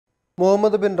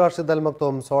Muhammad bin Rashid Al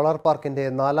Maktoum solar പാർക്കിന്റെ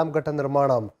 4ാം ഘട്ട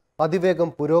നിർമ്മാണം അതിവേഗം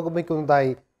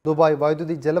പുരോഗമിക്കുന്നതായി ദുബായ്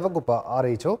വൈദ്യുതി ജലവകുപ്പ്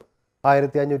അറിയിച്ചു.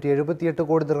 1578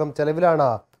 കോടി ദിർഹം ചെലവിലാണ്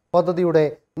പദ്ധതിയുടെ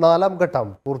 4ാം ഘട്ടം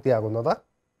പൂർത്തിയാകുന്നത്.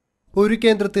 ഒരു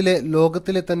കേന്ദ്രത്തിലെ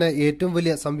ലോകത്തിലെ തന്നെ ഏറ്റവും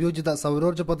വലിയ സംയോജിത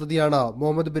സൗരോർജ്ജ പദ്ധതിയാണ്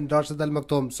Muhammad bin Rashid Al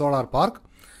Maktoum solar park.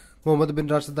 Muhammad bin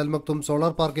Rashid Al Maktoum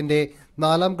solar പാർക്കിന്റെ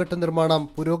 4ാം ഘട്ട നിർമ്മാണം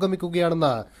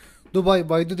പുരോഗമിക്കുകയാണെന്ന് ദുബായ്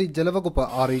വൈദ്യുതി ജലവകുപ്പ്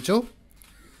അറിയിച്ചു.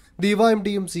 ദീവ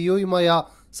എംഡിയും സിഇഒയുമായ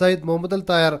സയ്യിദ് മുഹമ്മദ് അൽ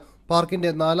തായർ പാർക്കിന്റെ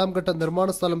 4ാം ഘട്ട നിർമ്മാണ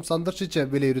സ്ഥലം സന്ദർശിച്ച്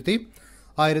വിലയിരുത്തി.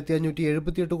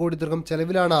 1578 കോടി ദിർഹം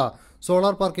ചെലവിലാണ്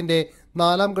സോളാർ പാർക്കിന്റെ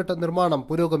 4ാം ഘട്ട നിർമ്മാണം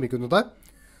പുരോഗമിക്കുന്നത്.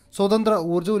 സ്വതന്ത്ര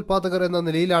ഊർജ്ജ ഉൽപാദകർ എന്ന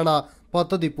നിലയിലാണ്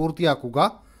പദ്ധതി പൂർത്തിയാക്കുക.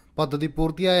 പദ്ധതി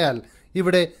പൂർത്തിയായാൽ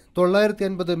ഇവിടെ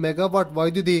 950 മെഗാവാട്ട്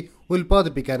വൈദ്യുതി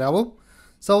ഉൽപ്പാദിപ്പിക്കാനാവും.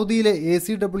 സൗദിയിലെ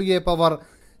ACWA പവർ,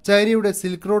 ചൈനയുടെ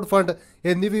സിൽക്ക് റോഡ് ഫണ്ട്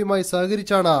എന്നിവയുമായി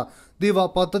സഹകരിച്ചാണ് ദീവ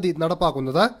പദ്ധതി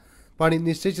നടപ്പാക്കുന്നത്. പണി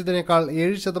നിശ്ചയിച്ചതിനേക്കാൾ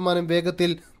 7%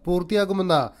 വേഗത്തിൽ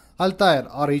പൂർത്തിയാകുമെന്ന് അൽ തായർ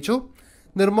അറിയിച്ചു.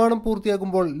 നിർമ്മാണം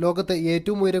പൂർത്തിയാകുമ്പോൾ ലോകത്തെ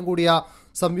ഏറ്റവും ഉയരം കൂടിയ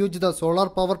സംയോജിത സോളാർ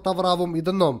പവർ ടവറാവും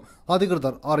ഇതെന്നും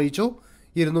അധികൃതർ അറിയിച്ചു.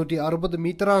 260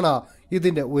 മീറ്ററാണ്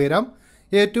ഇതിന്റെ ഉയരം.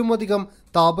 ഏറ്റവും അധികം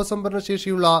താപസംഭരണ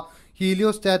ശേഷിയുള്ള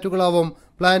ഹീലിയോസ്റ്റാറ്റുകളാവും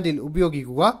പ്ലാന്റിൽ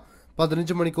ഉപയോഗിക്കുക.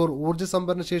 15 മണിക്കൂർ ഊർജ്ജ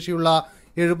സംഭരണ ശേഷിയുള്ള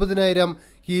 70,000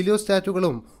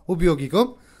 ഹീലിയോസ്റ്റാറ്റുകളും ഉപയോഗിക്കും.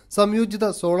 സംയോജിത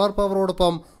സോളാർ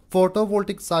പവറോടൊപ്പം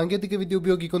ഫോട്ടോവോൾട്ടിക് സാങ്കേതിക വിദ്യ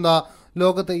ഉപയോഗിക്കുന്ന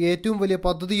ലോകത്തെ ഏറ്റവും വലിയ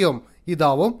പദ്ധതിയും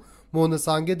ഇതാവും. 3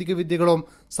 സാങ്കേതിക വിദ്യകളും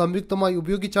സംയുക്തമായി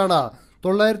ഉപയോഗിച്ചാണ്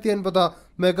 950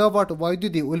 മെഗാവാട്ട്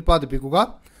വൈദ്യുതി ഉൽപ്പാദിപ്പിക്കുക.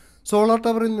 സോളാർ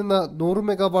ടവറിൽ നിന്ന് 100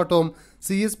 മെഗാവാട്ടും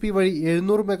CSP വഴി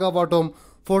 700 മെഗാവാട്ടും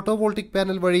ഫോട്ടോവോൾട്ടിക്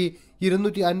പാനൽ വഴി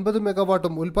 250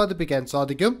 മെഗാവാട്ടും ഉൽപ്പാദിപ്പിക്കാൻ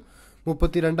സാധിക്കും.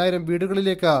 32,000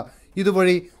 വീടുകളിലേക്ക്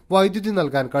ഇതുവഴി വൈദ്യുതി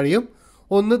നൽകാൻ കഴിയും.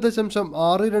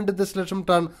 1.62 ദശലക്ഷം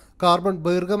ടൺ കാർബൺ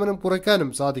ബഹിർഗമനം കുറയ്ക്കാനും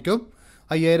സാധിക്കും.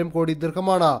 5000 കോടി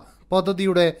ദിർഹമാണ്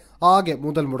പദ്ധതിയുടെ ആകെ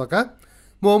മുതൽ മുടക്ക്.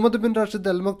 Muhammad bin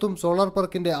Rashid Al Maktoum solar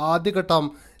പാർക്കിന്റെ ആദ്യഘട്ടം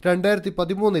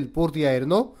 2013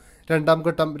 പൂർത്തിയായിരുന്നു. 2ാം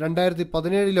ഘട്ടം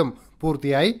 2017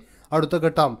 പൂർത്തിയായി. അടുത്ത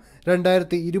ഘട്ടം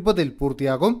 2020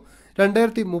 പൂർത്തിയാകും.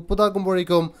 2030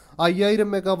 ആകുമ്പോഴേക്കും 5000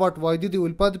 മെഗാവാട്ട് വൈദ്യുതി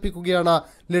ഉൽപ്പാദിപ്പിക്കുകയാണ്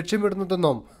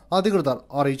ലക്ഷ്യമിടുന്നതെന്നും അധികൃതർ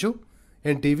അറിയിച്ചു.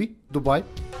 NTV Dubai.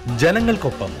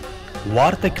 ജനങ്ങൾക്കൊപ്പം,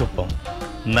 വാർത്തയ്ക്കൊപ്പം,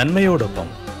 നന്മയോടൊപ്പം.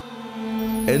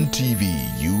 NTV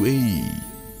UAE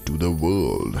to the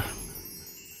world.